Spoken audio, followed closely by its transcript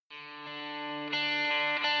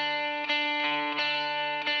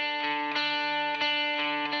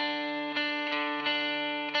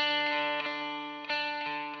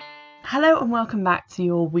Hello and welcome back to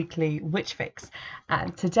your weekly Witch Fix.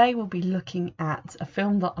 And today we'll be looking at a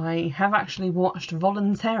film that I have actually watched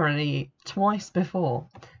voluntarily twice before,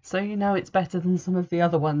 so you know it's better than some of the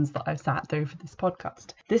other ones that I've sat through for this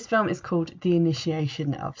podcast. This film is called The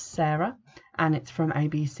Initiation of Sarah, and it's from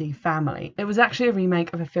ABC Family. It was actually a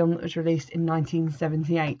remake of a film that was released in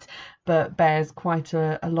 1978, but bears quite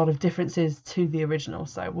a lot of differences to the original,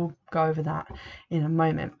 so we'll go over that in a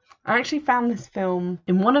moment. I actually found this film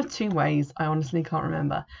in one of two ways. I honestly can't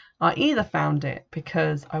remember. I either found it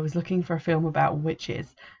because I was looking for a film about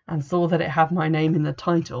witches and saw that it had my name in the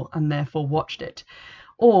title and therefore watched it,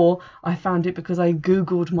 or I found it because I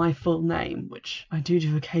googled my full name, which I do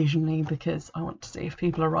occasionally because I want to see if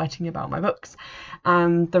people are writing about my books.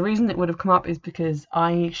 And the reason it would have come up is because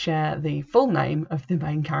I share the full name of the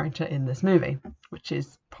main character in this movie, which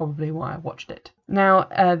is probably why I watched it. Now,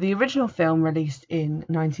 the original film, released in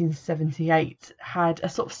 1978, had a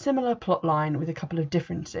sort of similar plot line with a couple of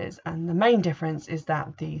differences, and the main difference is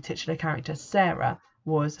that the titular character Sarah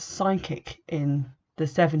was psychic in the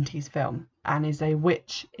 70s film and is a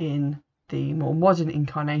witch in the more modern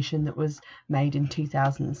incarnation that was made in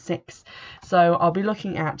 2006. So I'll be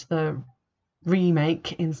looking at the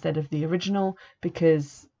remake instead of the original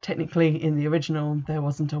because technically in the original there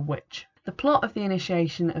wasn't a witch. The plot of The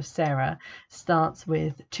Initiation of Sarah starts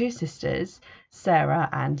with two sisters, Sarah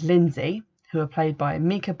and Lindsay, who are played by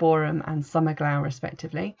Mika Borum and Summer Glau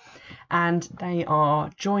respectively, and they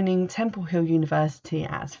are joining Temple Hill University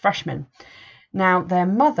as freshmen. Now, their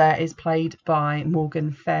mother is played by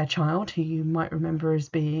Morgan Fairchild, who you might remember as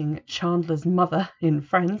being Chandler's mother in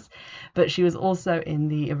Friends, but she was also in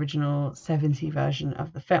the original 70 version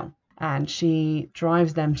of the film. And she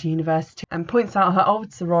drives them to university and points out her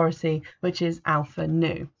old sorority, which is Alpha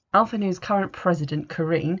Nu. Alpha Nu's current president,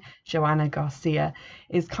 Corinne, Joanna Garcia,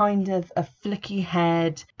 is kind of a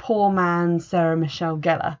flicky-haired, poor man Sarah Michelle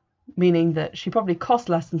Gellar, meaning that she probably cost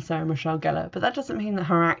less than Sarah Michelle Gellar, but that doesn't mean that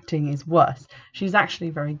her acting is worse. She's actually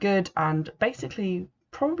very good and basically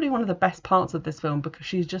probably one of the best parts of this film because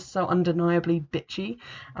she's just so undeniably bitchy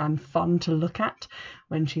and fun to look at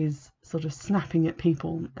when she's sort of snapping at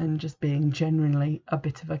people and just being generally a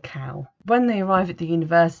bit of a cow. When they arrive at the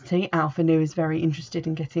university, Alpha Nu is very interested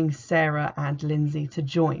in getting Sarah and Lindsay to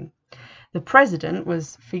join. The president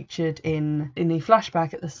was featured in the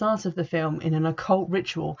flashback at the start of the film in an occult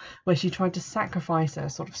ritual where she tried to sacrifice a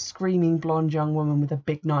sort of screaming blonde young woman with a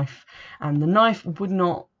big knife, and the knife would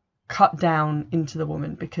not cut down into the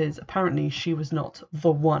woman because apparently she was not the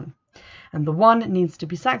one. And the one needs to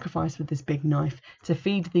be sacrificed with this big knife to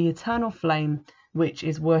feed the eternal flame which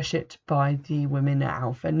is worshipped by the women at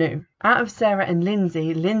Alpha Nu. Out of Sarah and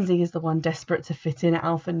Lindsay, Lindsay is the one desperate to fit in at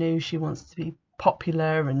Alpha Nu. She wants to be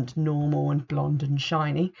popular and normal and blonde and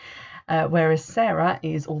shiny, whereas Sarah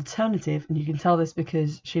is alternative, and you can tell this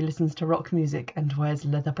because she listens to rock music and wears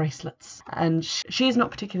leather bracelets. And she's not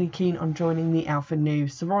particularly keen on joining the Alpha Nu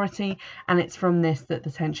sorority, and it's from this that the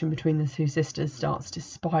tension between the two sisters starts to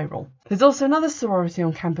spiral. There's also another sorority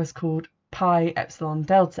on campus called Pi Epsilon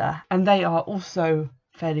Delta, and they are also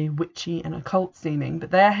fairly witchy and occult seeming,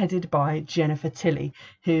 but they're headed by Jennifer Tilly,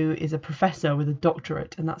 who is a professor with a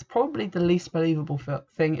doctorate, and that's probably the least believable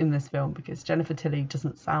thing in this film because Jennifer Tilly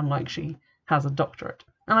doesn't sound like she has a doctorate.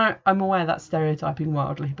 And I'm aware that's stereotyping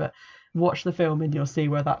wildly, but watch the film and you'll see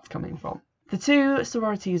where that's coming from. The two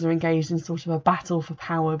sororities are engaged in sort of a battle for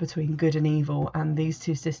power between good and evil, and these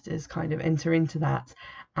two sisters kind of enter into that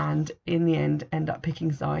and in the end end up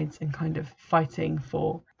picking sides and kind of fighting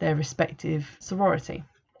for their respective sorority.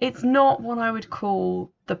 It's not what I would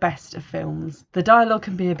call the best of films. The dialogue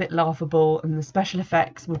can be a bit laughable and the special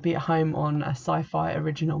effects would be at home on a sci-fi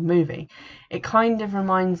original movie. It kind of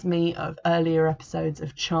reminds me of earlier episodes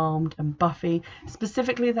of Charmed and Buffy,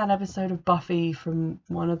 specifically that episode of Buffy from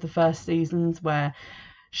one of the first seasons where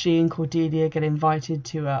she and Cordelia get invited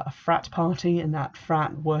to a frat party and that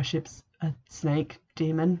frat worships a snake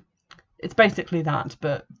demon. It's basically that,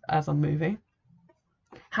 but as a movie.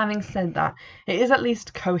 Having said that, it is at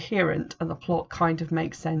least coherent and the plot kind of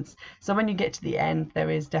makes sense, so when you get to the end there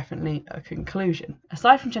is definitely a conclusion.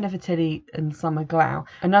 Aside from Jennifer Tilly and Summer Glau,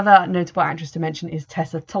 another notable actress to mention is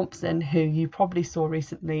Tessa Thompson, who you probably saw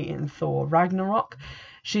recently in Thor Ragnarok.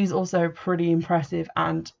 She's also pretty impressive,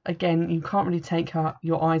 and again you can't really take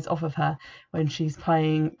your eyes off of her when she's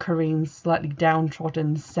playing Corinne's slightly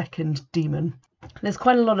downtrodden second demon. There's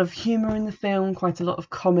quite a lot of humour in the film, quite a lot of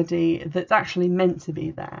comedy that's actually meant to be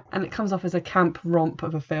there, and it comes off as a camp romp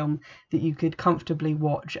of a film that you could comfortably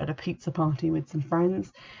watch at a pizza party with some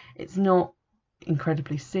friends. It's not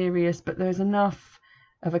incredibly serious, but there's enough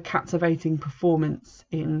of a captivating performance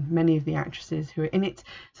in many of the actresses who are in it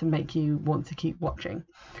to make you want to keep watching.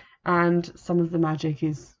 And some of the magic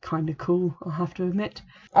is kind of cool, I'll have to admit.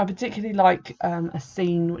 I particularly like a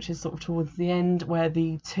scene which is sort of towards the end where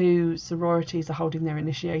the two sororities are holding their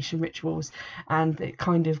initiation rituals, and it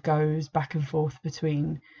kind of goes back and forth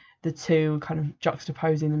between the two, kind of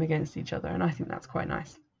juxtaposing them against each other, and I think that's quite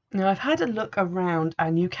nice. Now, I've had a look around,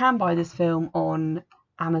 and you can buy this film on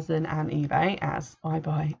Amazon and eBay, as I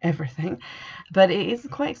buy everything, but it is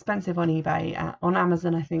quite expensive on eBay. On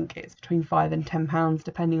Amazon, I think it's between £5 and £10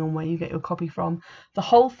 depending on where you get your copy from. The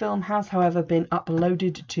whole film has, however, been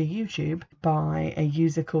uploaded to YouTube by a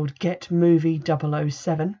user called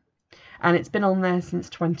GetMovie007, and it's been on there since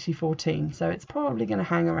 2014, so it's probably going to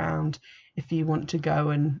hang around if you want to go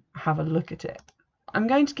and have a look at it. I'm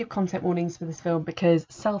going to give content warnings for this film because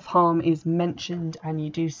self-harm is mentioned and you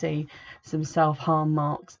do see some self-harm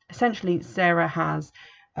marks. Essentially, Sarah has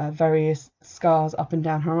various scars up and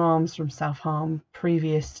down her arms from self-harm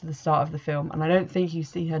previous to the start of the film, and I don't think you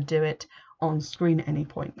see her do it on screen at any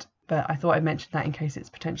point. But I thought I'd mention that in case it's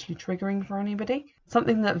potentially triggering for anybody.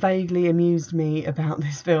 Something that vaguely amused me about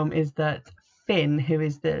this film is that Finn, who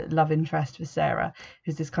is the love interest for Sarah,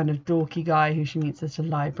 who's this kind of dorky guy who she meets at a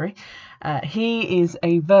library, he is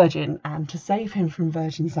a virgin, and to save him from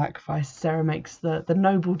virgin sacrifice, Sarah makes the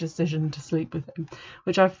noble decision to sleep with him,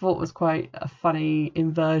 which I thought was quite a funny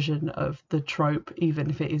inversion of the trope,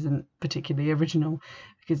 even if it isn't particularly original,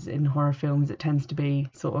 because in horror films it tends to be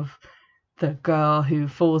sort of the girl who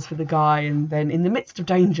falls for the guy, and then in the midst of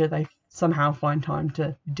danger they somehow find time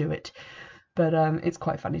to do it. But it's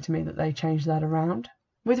quite funny to me that they changed that around.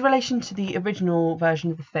 With relation to the original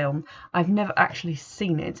version of the film, I've never actually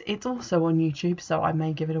seen it. It's also on YouTube, so I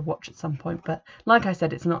may give it a watch at some point. But like I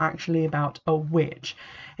said, it's not actually about a witch.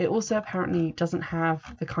 It also apparently doesn't have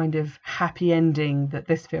the kind of happy ending that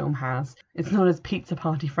this film has. It's not as pizza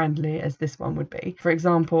party friendly as this one would be. For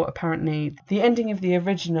example, apparently the ending of the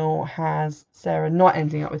original has Sarah not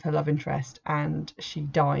ending up with her love interest and she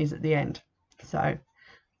dies at the end. So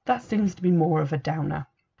that seems to be more of a downer.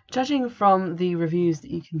 Judging from the reviews that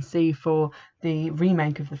you can see for the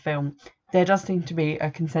remake of the film, there does seem to be a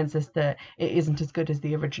consensus that it isn't as good as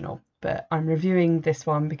the original, but I'm reviewing this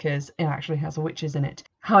one because it actually has witches in it.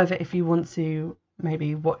 However, if you want to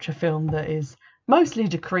maybe watch a film that is mostly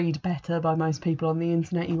decreed better by most people on the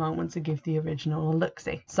internet, you might want to give the original a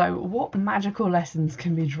look-see. So what magical lessons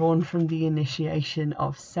can be drawn from the initiation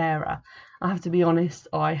of Sarah? I have to be honest,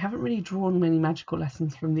 I haven't really drawn many magical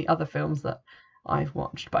lessons from the other films that I've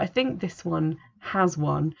watched, but I think this one has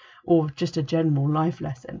one, or just a general life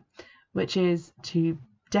lesson, which is to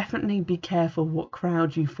definitely be careful what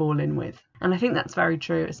crowd you fall in with. And I think that's very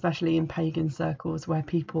true, especially in pagan circles where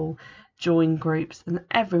people join groups, and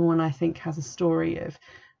everyone I think has a story of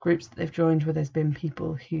groups that they've joined where there's been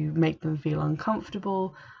people who make them feel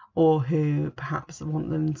uncomfortable, or who perhaps want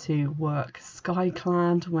them to work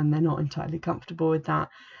skyclad when they're not entirely comfortable with that.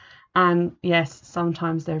 And yes,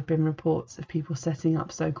 sometimes there have been reports of people setting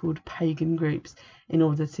up so-called pagan groups in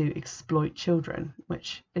order to exploit children,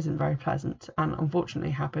 which isn't very pleasant and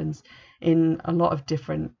unfortunately happens in a lot of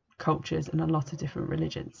different cultures and a lot of different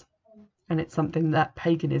religions. And it's something that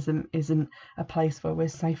paganism isn't a place where we're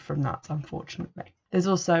safe from that, unfortunately. There's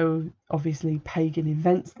also obviously pagan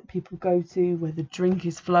events that people go to where the drink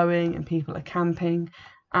is flowing and people are camping,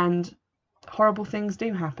 and horrible things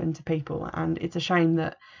do happen to people, and it's a shame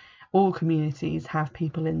that all communities have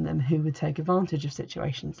people in them who would take advantage of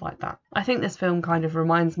situations like that. I think this film kind of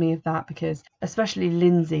reminds me of that because especially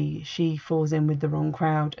Lindsay, she falls in with the wrong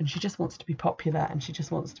crowd and she just wants to be popular and she just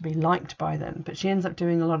wants to be liked by them, but she ends up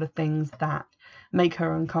doing a lot of things that make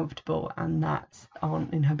her uncomfortable and that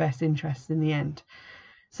aren't in her best interests in the end.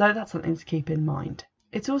 So that's something to keep in mind.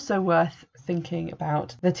 It's also worth thinking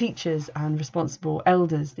about the teachers and responsible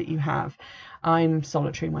elders that you have. I'm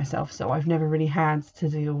solitary myself, so I've never really had to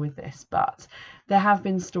deal with this, but there have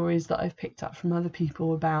been stories that I've picked up from other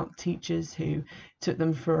people about teachers who took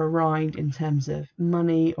them for a ride in terms of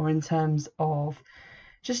money or in terms of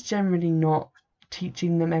just generally not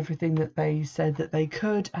teaching them everything that they said that they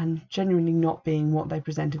could and genuinely not being what they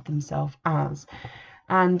presented themselves as.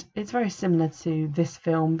 And it's very similar to this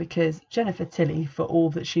film because Jennifer Tilly, for all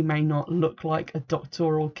that she may not look like a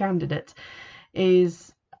doctoral candidate,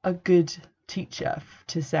 is a good teacher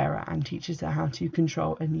to Sarah and teaches her how to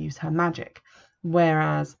control and use her magic.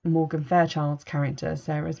 Whereas Morgan Fairchild's character,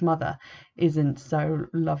 Sarah's mother, isn't so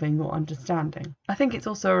loving or understanding. I think it's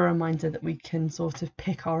also a reminder that we can sort of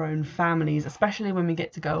pick our own families, especially when we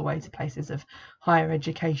get to go away to places of higher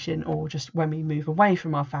education or just when we move away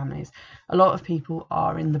from our families. A lot of people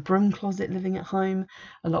are in the broom closet living at home.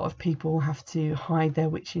 A lot of people have to hide their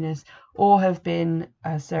witchiness or have been,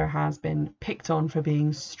 as Sarah has been, picked on for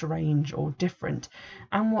being strange or different.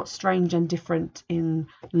 And what's strange and different in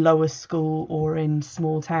lower school or in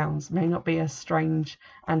small towns may not be as strange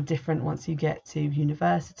and different once you get to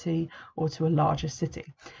university or to a larger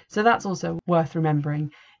city. So that's also worth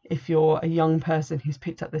remembering if you're a young person who's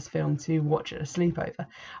picked up this film to watch at a sleepover.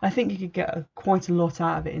 I think you could get quite a lot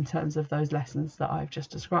out of it in terms of those lessons that I've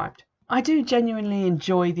just described. I do genuinely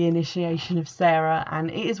enjoy the initiation of Sarah,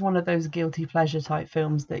 and it is one of those guilty pleasure type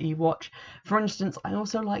films that you watch. For instance, I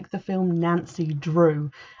also like the film Nancy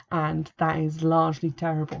Drew, and that is largely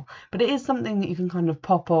terrible. But it is something that you can kind of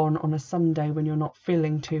pop on a Sunday when you're not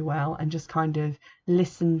feeling too well and just kind of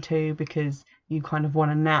listen to because you kind of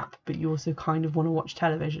want a nap, but you also kind of want to watch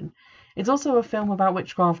television. It's also a film about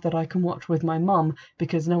witchcraft that I can watch with my mum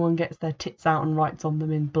because no one gets their tits out and writes on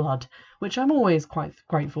them in blood, which I'm always quite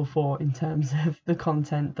grateful for in terms of the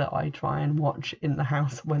content that I try and watch in the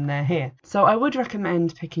house when they're here. So I would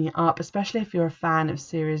recommend picking it up, especially if you're a fan of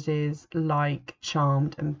series like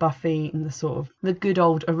Charmed and Buffy and the sort of the good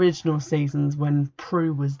old original seasons when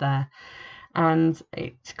Prue was there. And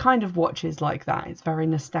it kind of watches like that. It's very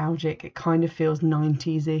nostalgic. It kind of feels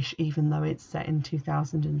 90s-ish, even though it's set in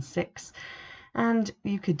 2006. And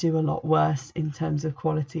you could do a lot worse in terms of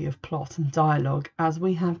quality of plot and dialogue, as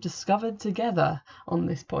we have discovered together on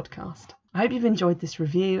this podcast. I hope you've enjoyed this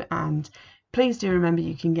review, and please do remember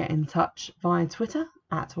you can get in touch via Twitter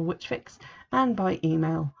 @WitchFix and by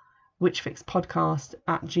email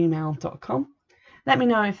witchfixpodcast@gmail.com. Let me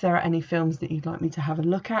know if there are any films that you'd like me to have a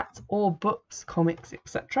look at, or books, comics,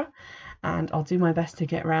 etc. And I'll do my best to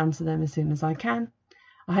get around to them as soon as I can.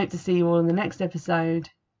 I hope to see you all in the next episode.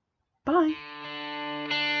 Bye!